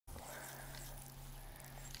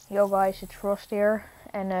Yo guys, it's Frost here,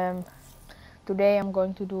 and today I'm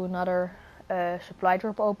going to do another supply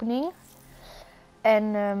drop opening.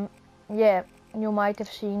 And yeah, you might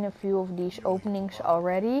have seen a few of these openings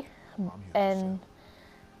already, and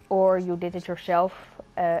or you did it yourself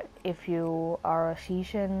if you are a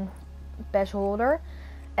season pass holder.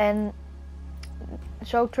 And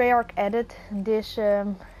so Treyarch added these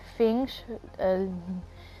things,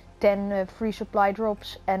 10 free supply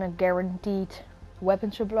drops and a guaranteed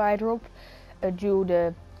weapon supply drop due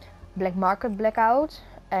the black market blackout.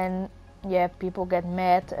 And yeah, people get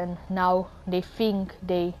mad and now they think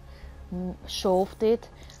they solved it,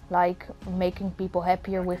 like making people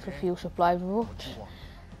happier with a few supply drops,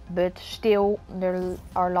 but still there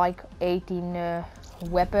are like 18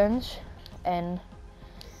 weapons and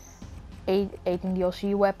 18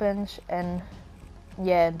 DLC weapons, and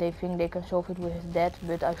yeah, they think they can solve it with that,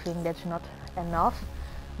 but I think that's not enough.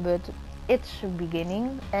 But it's a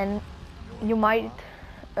beginning, and you might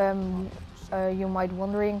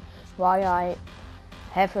wondering why I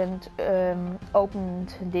haven't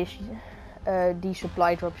opened these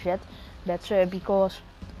supply drops yet. That's because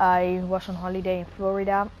I was on holiday in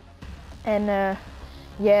Florida, and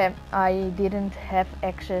yeah, I didn't have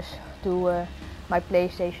access to my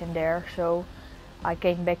PlayStation there, so I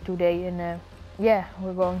came back today, and yeah,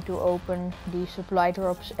 we're going to open these supply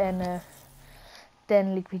drops and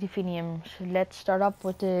 10 liquidifiniums. Let's start up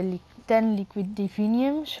with the 10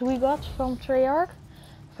 liquidifiniums we got from Treyarch.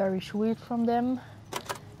 Very sweet from them.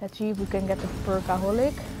 Let's see if we can get the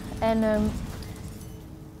Perkaholic. And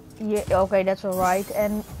yeah, okay, that's alright.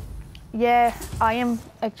 And yeah, I am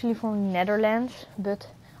actually from Netherlands, but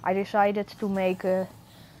I decided to make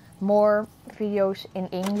more videos in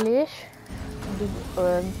English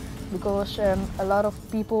because a lot of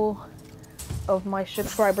people of my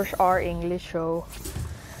subscribers are English, so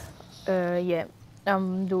yeah,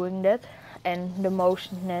 I'm doing that, and the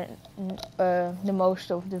most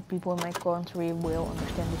of the people in my country will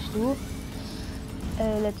understand this too.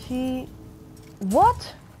 Let's see,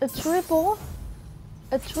 what, a triple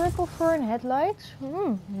Fern headlights.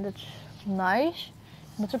 That's nice.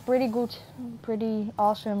 That's a pretty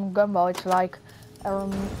awesome gunbow. It's like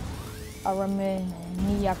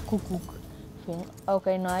Armenia Kukuk thing.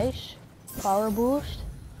 Okay, nice. Power boost.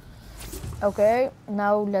 Okay,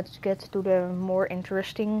 now let's get to the more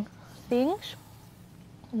interesting things.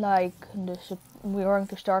 Like we're going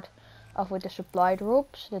to start off with the supply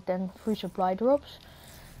drops, the 10 free supply drops.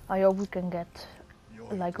 I hope we can get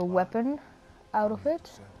like a weapon out of it.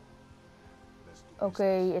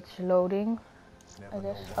 Okay, it's loading, I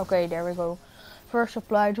guess. Okay, there we go. First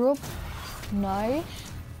supply drop. Nice.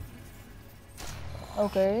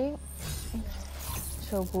 Okay.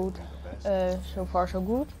 So good. So far so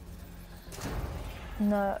good.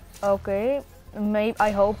 No, okay.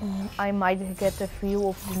 I hope I might get a few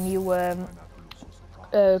of the new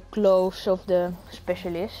clothes of the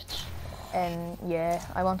specialists. And yeah,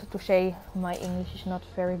 I wanted to say my English is not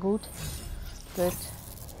very good, but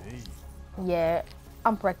yeah,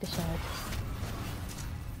 I'm practicing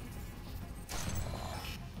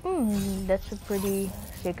it. That's a pretty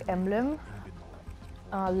sick emblem.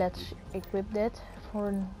 Let's equip that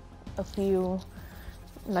for a few,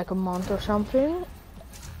 like a month or something.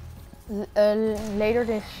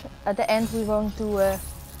 Later at the end, we're going to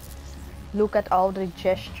look at all the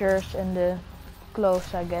gestures and the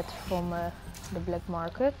clothes I get from the black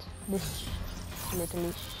market. This is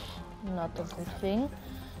literally not a good thing,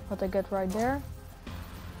 what I get right there.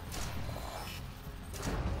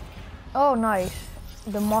 Oh, nice.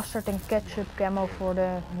 The mustard and ketchup camo for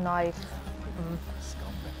the knife.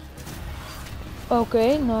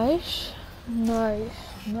 Okay, nice.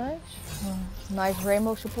 Nice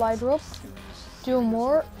rainbow supply drop. 2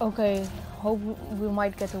 more. Okay, hope we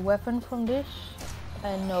might get a weapon from this.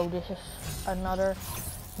 And no, this is another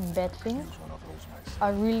bad thing. I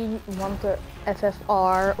really want the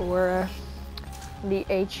FFR or the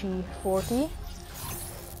HE40.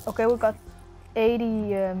 Okay, we got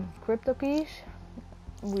 80 crypto keys.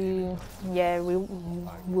 We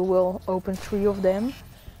will open 3 of them.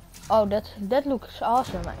 Oh, that looks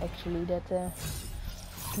awesome actually.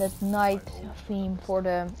 That night theme for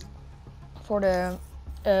the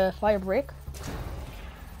fire brick.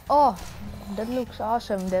 Oh, that looks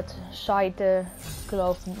awesome. That side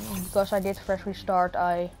glove, because I did fresh restart,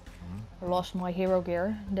 I lost my hero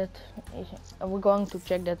gear. That is, we're going to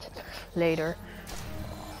check that later.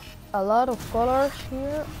 A lot of colors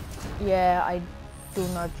here. Yeah, I do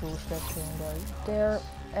not choose that thing right there.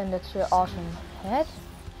 And that's an awesome head.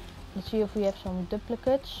 Let's see if we have some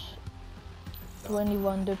duplicates.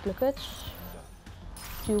 21 duplicates.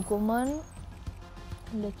 2 common.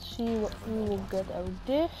 Let's see what we will get out of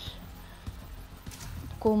this.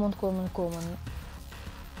 Common.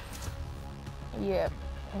 Yeah,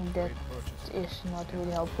 that is not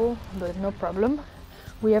really helpful, but no problem.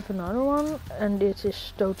 We have another one, and it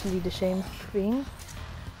is totally the same thing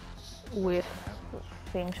with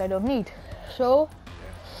things I don't need. So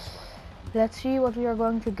let's see what we are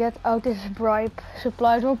going to get out this bribe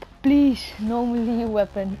supply drop. Please, no melee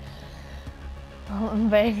weapon. Oh, I'm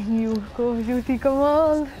begging you, Call of Duty, come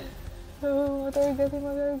on. Oh, what are you getting?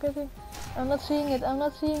 What are you getting? I'm not seeing it.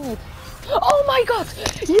 Oh my god!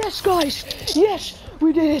 Yes, guys! Yes!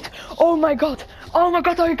 We did it! Oh my god! Oh my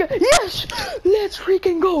god! Yes! Let's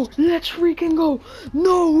freaking go!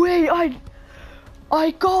 No way!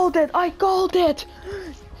 I called it!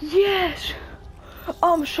 Yes!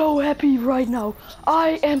 I'm so happy right now.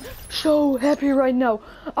 I am so happy right now.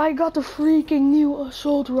 I got the freaking new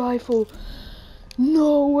assault rifle.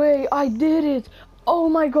 No way! I did it! Oh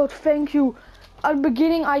my god! Thank you. At the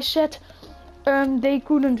beginning, I said they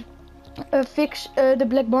couldn't fix the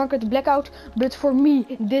black market blackout, but for me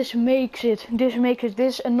this makes it.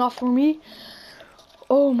 This enough for me.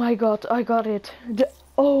 Oh my god, I got it.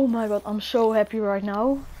 Oh my god, I'm so happy right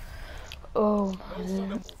now. Oh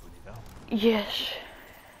yes.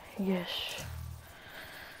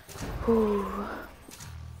 Ooh,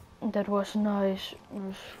 that was nice. It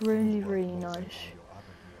was really nice.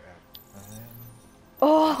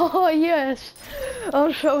 Oh yes,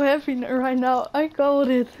 I'm so happy right now. I called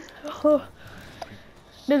it. Oh.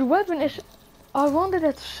 That weapon is, I wanted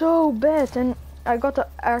it so bad, and I got the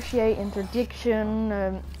RCA interdiction,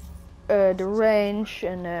 the range,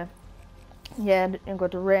 and yeah, I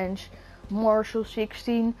got the range, Marshall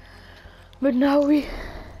 16, but now we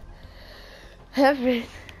have it.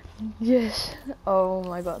 Yes. Oh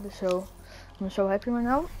my god, I'm so happy right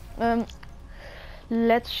now.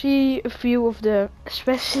 Let's see a few of the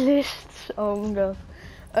specialists. Oh my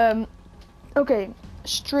god. Okay,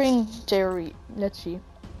 string theory. Let's see.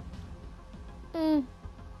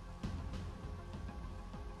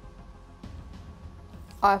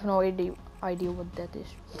 I have no idea what that is.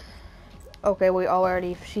 Okay, we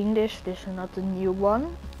already seen this. This is not a new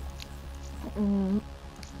one.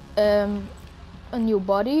 A new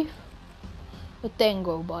body. A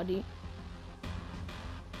tango body.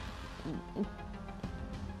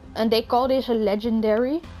 And they call this a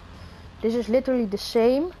legendary. This is literally the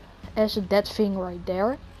same as that thing right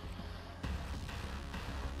there.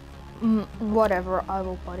 Whatever, I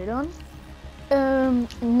will put it on.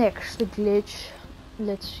 Next, the glitch.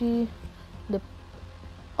 Let's see.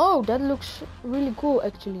 Oh, that looks really cool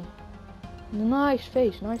actually. Nice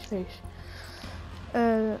face.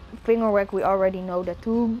 Finger whack, we already know that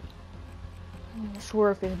too.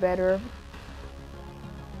 Swerve is better.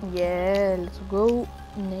 Yeah, let's go.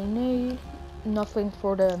 Nay. Nothing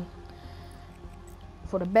for the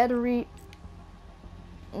battery.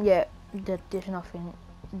 Yeah, that is nothing.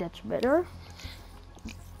 That's better.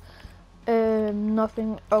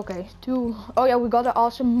 Nothing. Okay, two. Oh yeah, we got an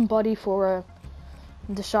awesome body for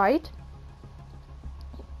the side.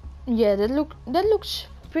 Yeah, that looks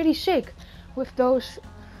pretty sick with those.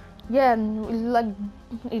 Yeah,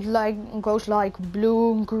 it goes like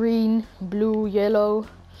blue, green, blue, yellow.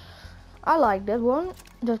 I like that one.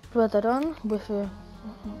 Just put that on with a.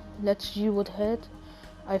 Let's see what head.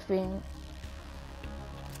 I think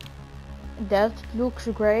that looks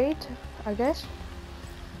great, I guess.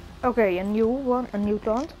 Okay, a new one, a new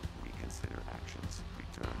taunt. Reconsider actions.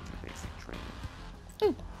 Return to basic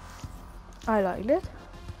training. I like that.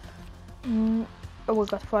 Oh, we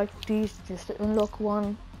got 5 of these, just to unlock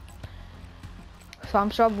one.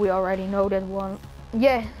 Thumbs up, we already know that one.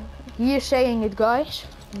 Yeah, he is saying it, guys.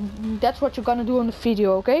 That's what you're gonna do on the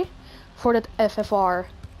video, okay? For that FFR.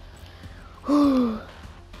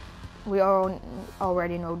 We all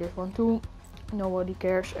already know this one too. Nobody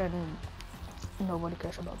cares, and nobody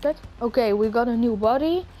cares about that. Okay, we got a new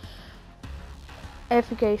body.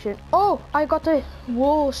 Application. Oh, I got the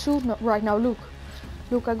wool suit right now. Look,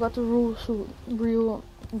 I got the wool suit.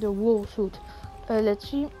 The wool suit. Let's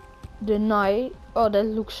see. The knife. Oh, that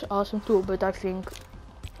looks awesome too. But I think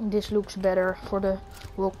this looks better for the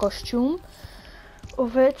wool costume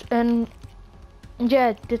of it. And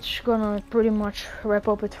yeah, that's gonna pretty much wrap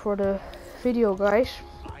up it for the video, guys.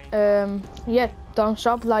 Yeah, thumbs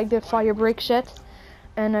up, like the fire break set,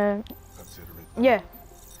 and yeah,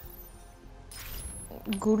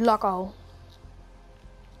 good luck all.